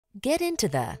Get into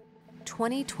the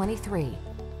 2023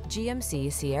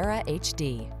 GMC Sierra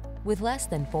HD. With less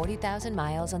than 40,000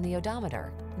 miles on the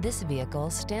odometer, this vehicle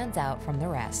stands out from the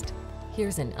rest.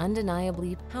 Here's an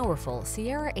undeniably powerful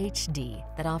Sierra HD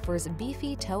that offers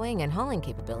beefy towing and hauling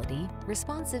capability,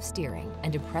 responsive steering,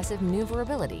 and impressive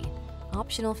maneuverability.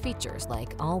 Optional features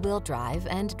like all-wheel drive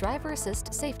and driver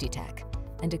assist safety tech,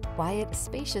 and a quiet,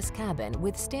 spacious cabin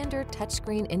with standard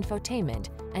touchscreen infotainment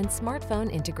and smartphone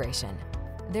integration.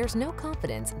 There's no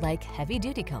confidence like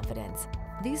heavy-duty confidence.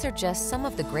 These are just some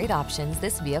of the great options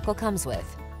this vehicle comes with: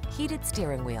 heated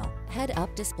steering wheel,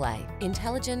 head-up display,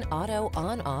 intelligent auto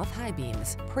on-off high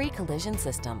beams, pre-collision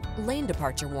system, lane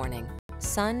departure warning,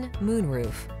 sun,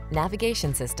 moonroof,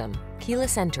 navigation system,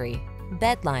 keyless entry,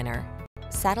 bed liner,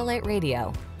 satellite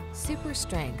radio. Super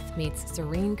strength meets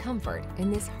serene comfort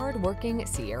in this hard-working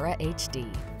Sierra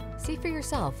HD. See for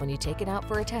yourself when you take it out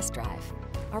for a test drive.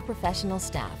 Our professional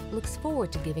staff looks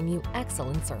forward to giving you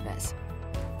excellent service.